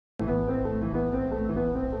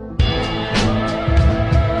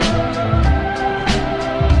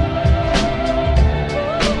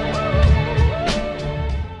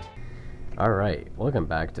Alright, welcome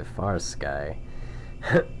back to FarSky.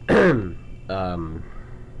 I'm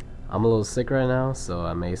a little sick right now, so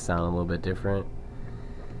I may sound a little bit different.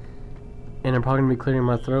 And I'm probably going to be clearing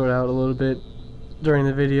my throat out a little bit during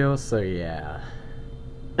the video, so yeah.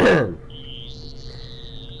 I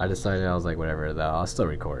decided, I was like, whatever, though, I'll still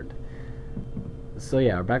record. So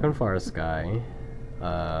yeah, we're back on FarSky.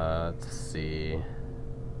 Let's see.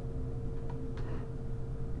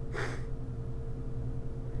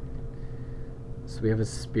 So we have a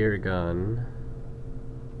spear gun.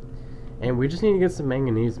 And we just need to get some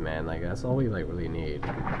manganese, man. Like, that's all we, like, really need.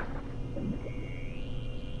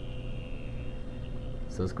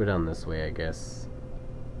 So let's go down this way, I guess.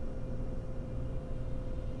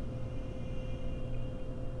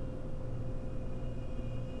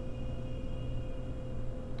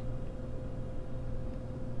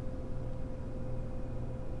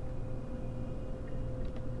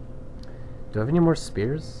 Do I have any more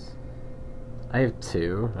spears? I have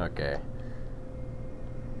 2. Okay.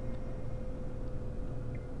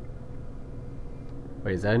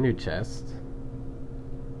 Wait, is that a new chest?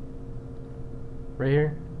 Right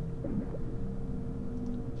here?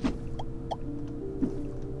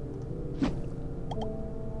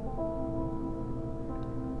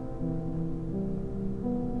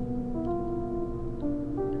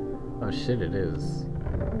 Oh shit, it is.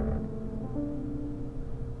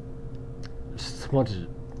 Just a bunch of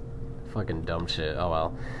fucking dumb shit. Oh well.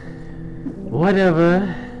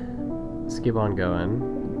 Whatever. Let's keep on going.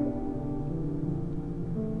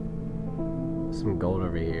 Some gold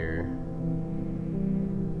over here.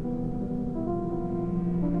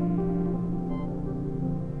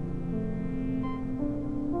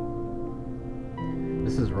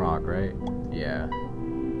 This is rock, right? Yeah.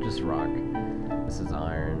 Just rock. This is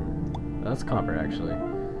iron. Oh, that's copper, actually.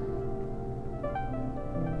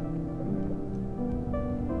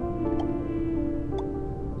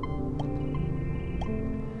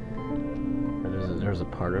 There's a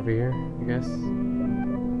part over here, I guess.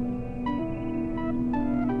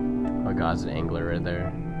 Oh god, it's an angler right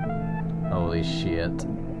there. Holy shit.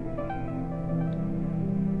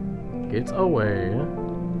 Get away.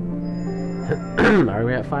 Alright,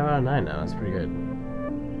 we at 5 out of 9 now. That's pretty good.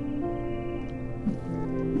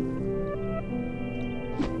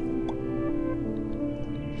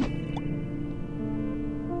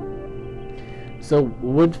 So,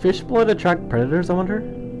 would fish blood attract predators, I wonder?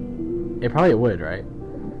 It probably would, right?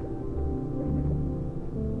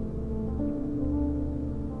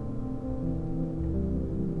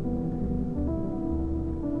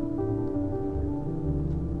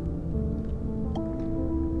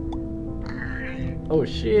 Oh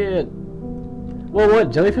shit! Well,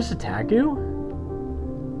 what? Jellyfish attack you?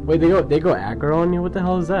 Wait, they go aggro on you? What the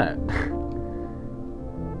hell is that?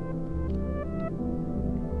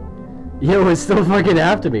 Yo, it's still fucking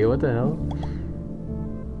after me. What the hell?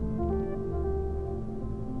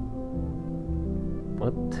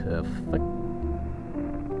 What the fuck?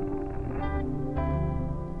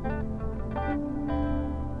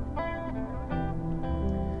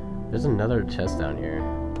 There's another chest down here.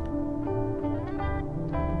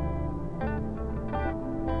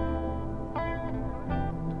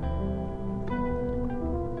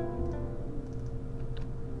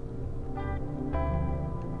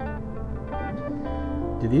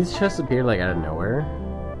 Do these chests appear like out of nowhere?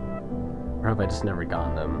 Or have I just never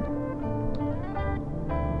gotten them?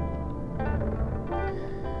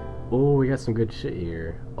 Oh, we got some good shit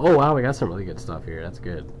here. Oh wow, we got some really good stuff here. That's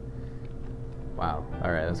good. Wow.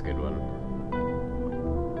 Alright, that's a good one.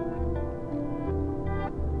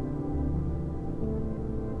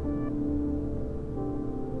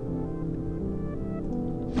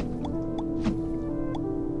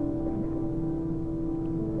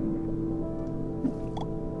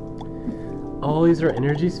 Oh, these are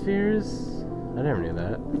energy spheres? I never knew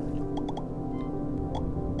that.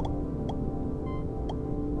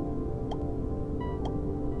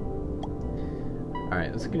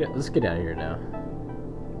 Alright, let's get out of here now.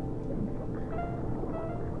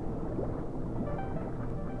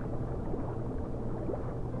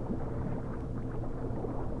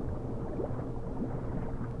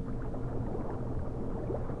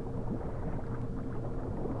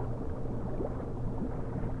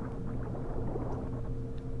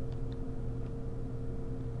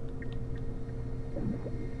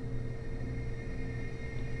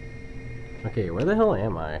 Okay, where the hell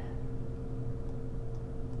am I?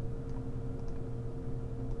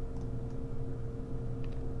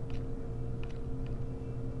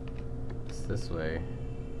 It's this way.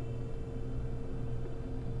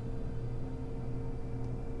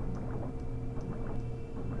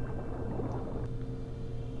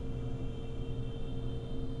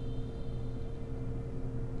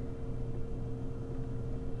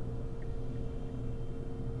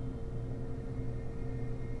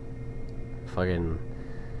 fucking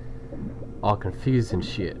all confused and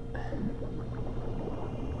shit.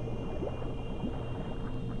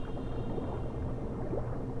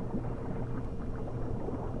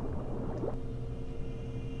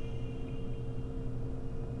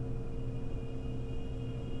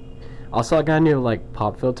 Also, I got a new like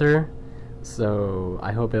pop filter, so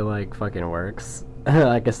I hope it like fucking works.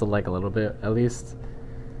 I guess like a little bit at least.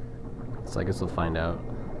 So I guess we'll find out.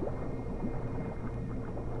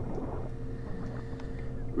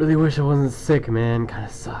 Really wish I wasn't sick, man. Kinda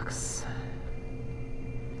sucks.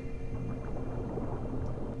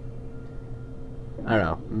 I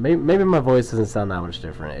don't know. Maybe my voice doesn't sound that much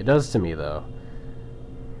different. It does to me though.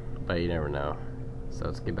 But you never know. So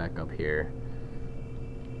let's get back up here.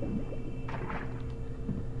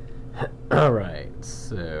 Alright,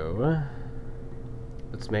 so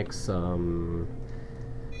let's make some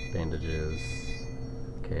bandages.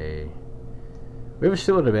 Okay. We have a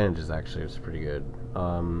shitload of bandages actually, it's pretty good.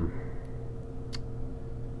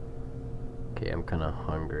 Okay, I'm kinda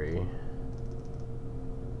hungry.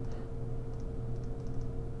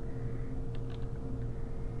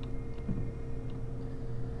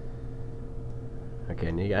 Okay,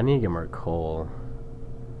 I need to get more coal.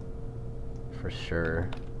 For sure.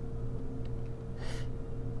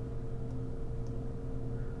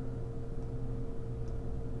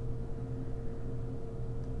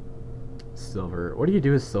 Silver. What do you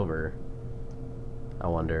do with silver? I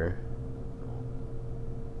wonder.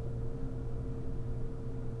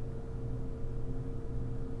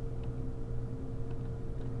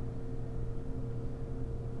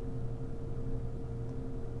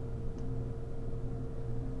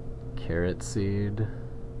 Carrot seed.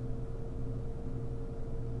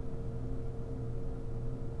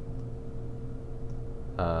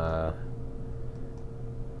 I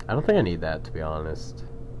don't think I need that, to be honest.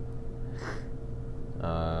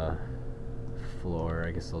 Floor,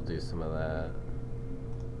 I guess I'll do some of that.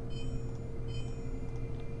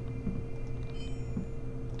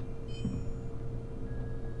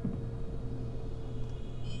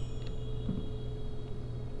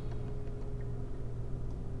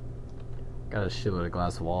 Got a shitload of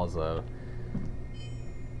glass walls though.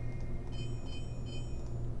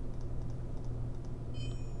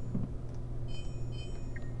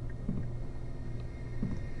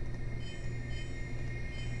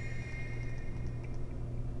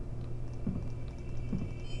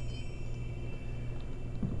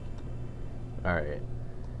 Alright.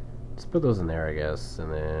 Let's put those in there, I guess,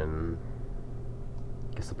 and then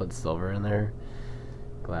I guess I'll put silver in there.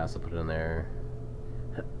 Glass, I'll put it in there.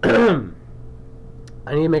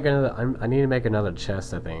 I need to make another. I need to make another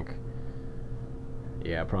chest, I think.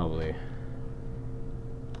 Yeah, probably.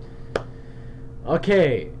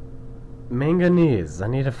 Okay, manganese. I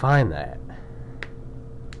need to find that.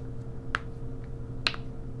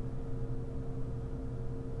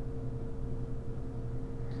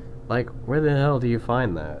 Like, where the hell do you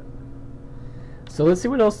find that? So let's see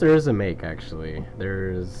what else there is to make. Actually,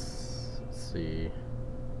 there's. Let's see.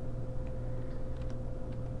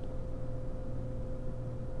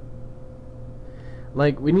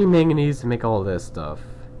 Like, we need manganese to make all this stuff.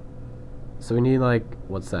 So we need, like,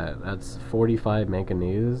 what's that? That's 45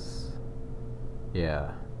 manganese?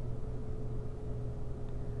 Yeah.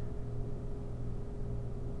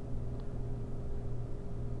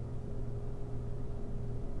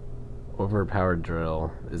 Overpowered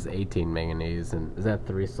drill is 18 manganese, and is that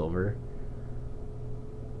 3 silver?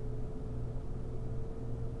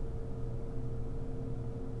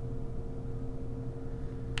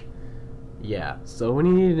 Yeah, so we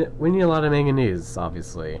need a lot of manganese,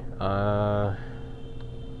 obviously. And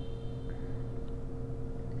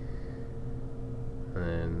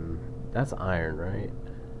that's iron, right?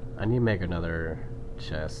 I need to make another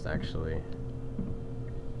chest, actually.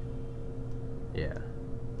 Yeah.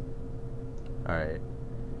 Alright.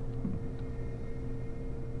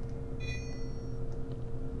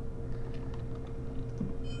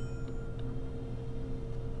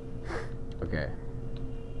 Okay.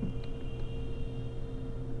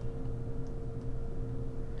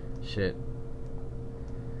 Shit.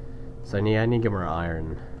 So I need to get more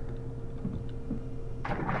iron.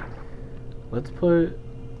 Let's put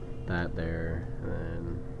that there, and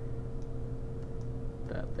then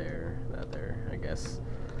that there, I guess.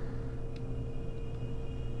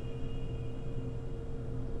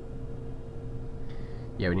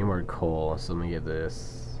 Yeah, we need more coal, so let me get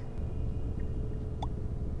this.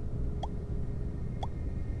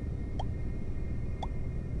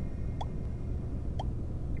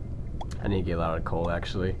 I need to get a lot of coal,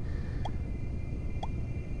 actually.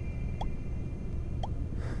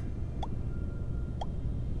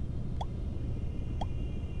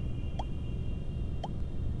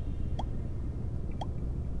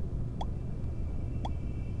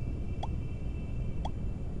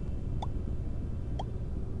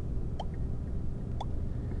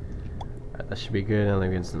 That should be good, and let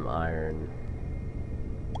me get some iron.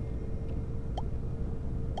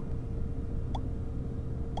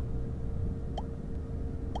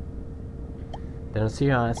 Then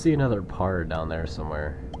I see another part down there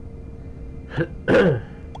somewhere.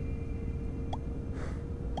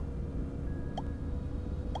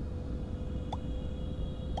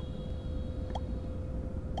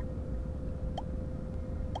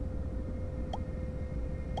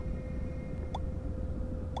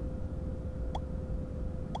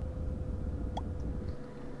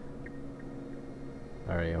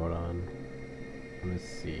 Alright, hold on. Let me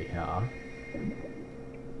see how.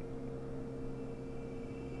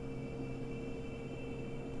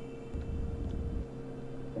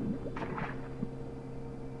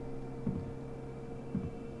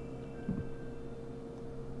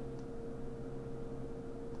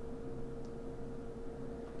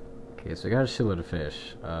 Okay, so I got a shitload of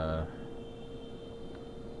fish.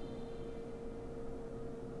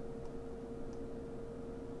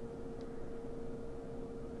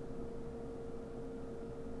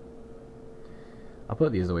 I'll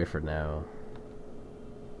put these away for now.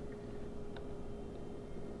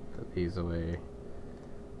 Put these away.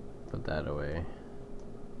 Put that away.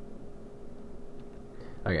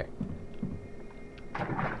 Okay.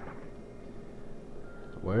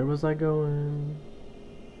 Where was I going?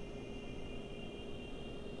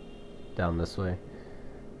 Down this way.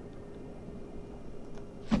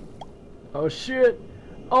 Oh shit!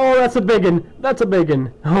 Oh, that's a biggin! That's a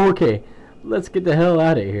biggin! Oh, okay. Let's get the hell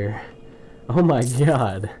out of here. Oh my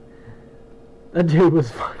god. That dude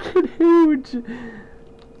was fucking huge.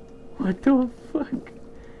 What the fuck?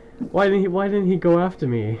 Why didn't he go after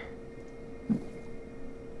me?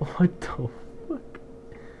 What the fuck?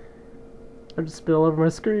 I just spit all over my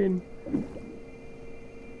screen.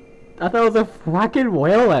 I thought it was a fucking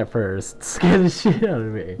whale at first. Scared the shit out of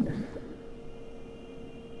me.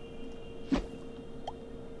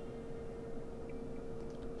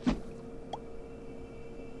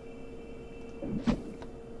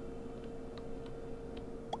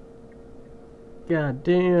 God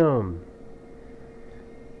damn.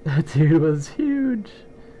 That dude was huge.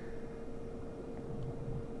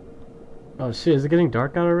 Oh shit, is it getting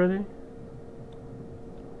dark out already?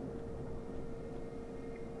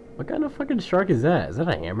 What kind of fucking shark is that? Is that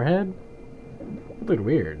a hammerhead? It looked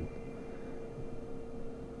weird.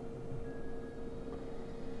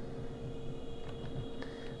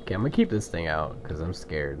 Okay, I'm gonna keep this thing out because I'm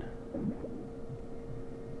scared.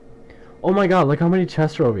 Oh my god, look how many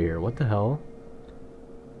chests are over here. What the hell?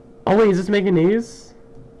 Oh wait, is this making these?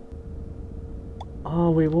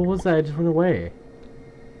 Oh wait, what was that? I just went away.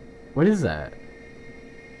 What is that?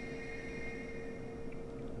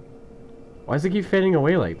 Why does it keep fading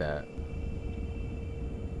away like that?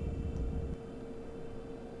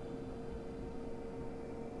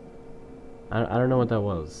 I don't know what that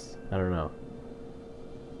was. I don't know.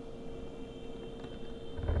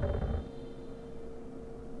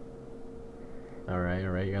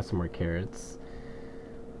 Alright, you got some more carrots.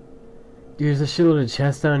 Dude, there's a shitload of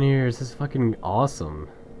chests down here. This is fucking awesome.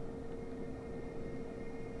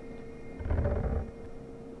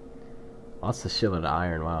 Lots of shitload of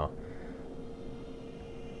iron, wow.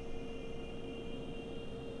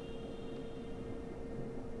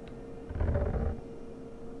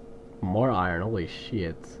 More iron, holy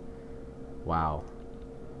shit. Wow.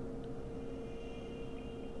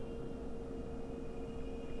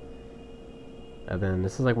 And then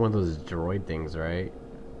this is like one of those droid things, right?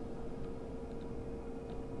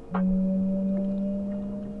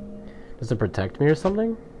 Does it protect me or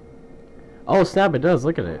something? Oh snap, it does,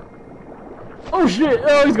 look at it. Oh shit!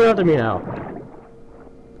 Oh, he's going after me now.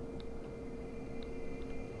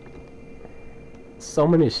 So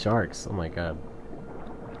many sharks, oh my god.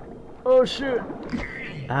 Oh shit!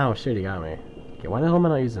 Ow, shit, he got me. Okay, why the hell am I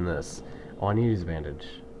not using this? Oh, I need to use a bandage.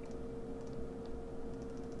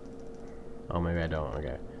 Oh, maybe I don't,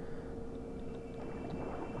 okay.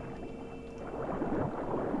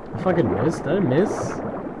 I fucking missed? Did I miss?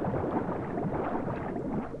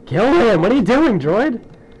 Kill him! What are you doing, droid?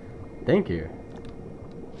 Thank you.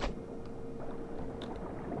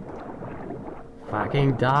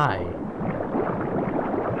 Fucking die.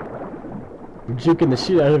 I'm juking the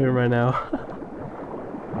shit out of him right now.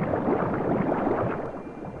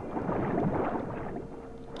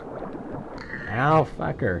 Ow,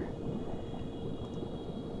 fucker.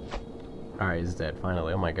 Alright, he's dead,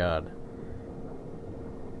 finally. Oh my god.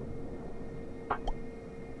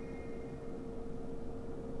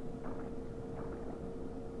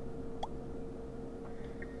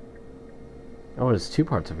 Oh, there's two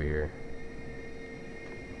parts over here.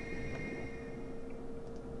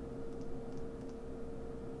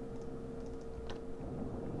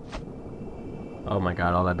 Oh my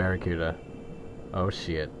god, all that barracuda. Oh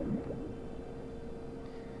shit.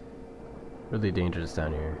 Really dangerous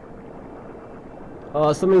down here.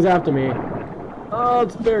 Oh, something's after me. Oh,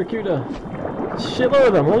 it's barracuda. Shitload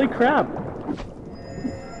of them, holy crap.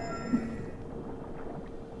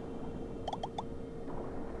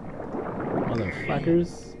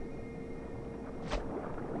 Motherfuckers.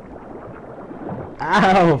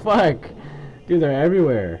 Ow, fuck. Dude, they're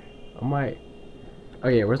everywhere. Oh my.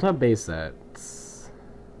 Okay, where's my base at?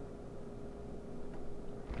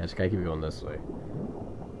 I just gotta keep going this way.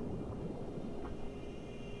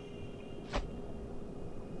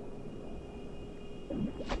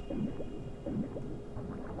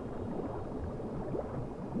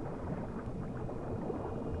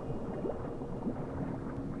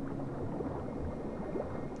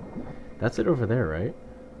 That's it over there, right?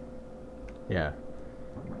 Yeah.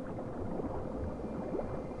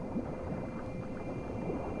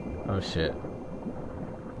 Oh shit.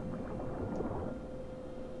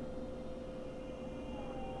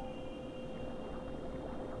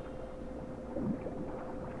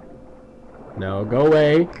 No, go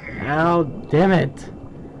away. Ow, damn it.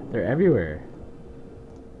 They're everywhere.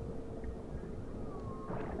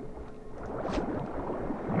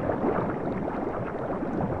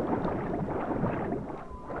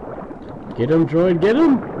 Get him, droid, get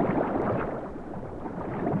him!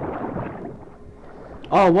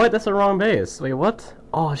 Oh, what? That's the wrong base. Wait, what?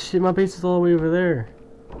 Oh shit, my base is all the way over there.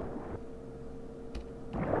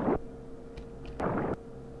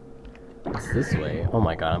 It's this way. Oh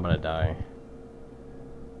my god, I'm gonna die.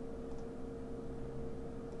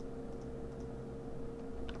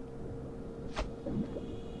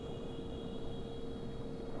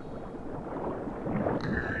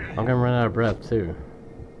 I'm gonna run out of breath too.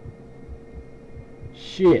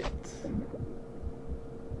 Shit.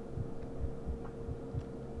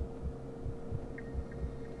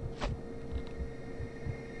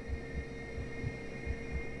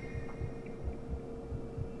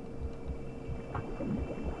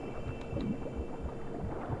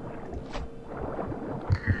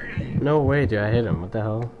 No way, dude, I hit him. What the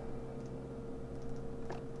hell?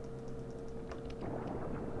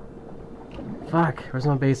 Fuck, where's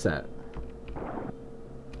my base at?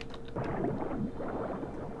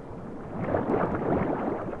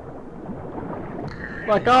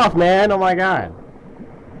 Fuck off, man! Oh my god!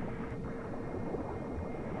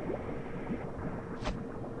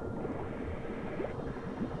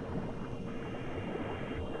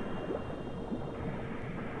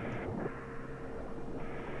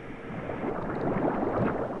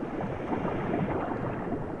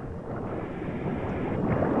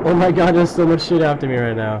 Oh my god, there's so much shit after me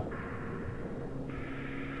right now.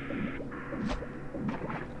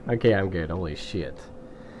 Okay, I'm good. Holy shit.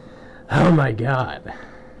 Oh my god.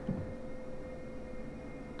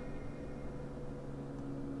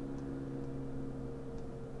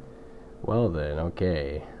 Well then,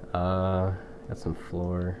 okay. Got some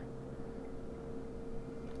floor.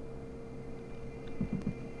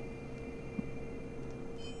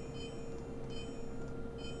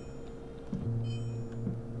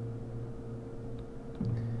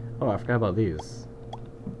 Oh, I forgot about these.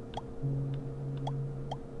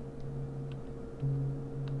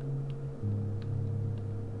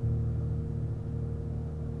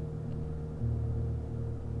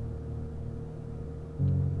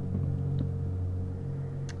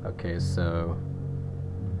 Okay, so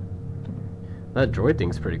that droid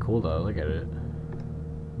thing's pretty cool though, look at it.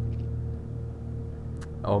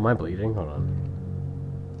 Oh, am I bleeding? Hold on.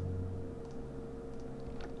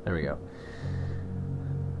 There we go.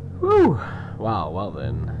 Woo! Wow, well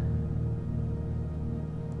then.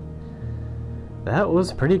 That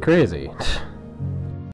was pretty crazy.